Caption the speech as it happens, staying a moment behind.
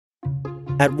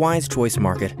At Wise Choice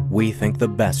Market, we think the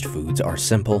best foods are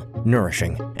simple,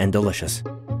 nourishing, and delicious.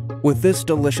 With this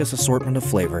delicious assortment of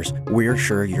flavors, we're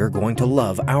sure you're going to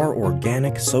love our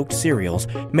organic soaked cereals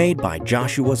made by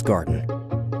JoshEWEa's Garden.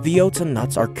 The oats and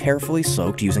nuts are carefully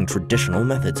soaked using traditional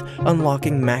methods,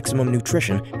 unlocking maximum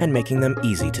nutrition and making them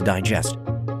easy to digest.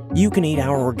 You can eat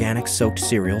our organic soaked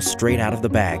cereal straight out of the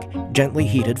bag, gently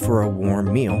heated for a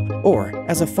warm meal, or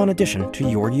as a fun addition to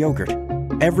your yogurt.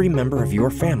 Every member of your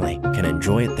family can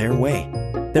enjoy it their way.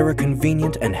 They're a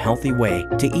convenient and healthy way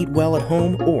to eat well at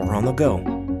home or on the go.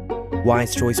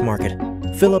 Wise Choice Market.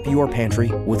 Fill up your pantry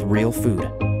with real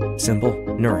food. Simple,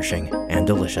 nourishing, and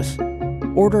delicious.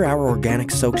 Order our organic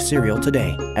soaked cereal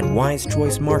today at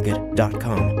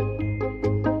wisechoicemarket.com.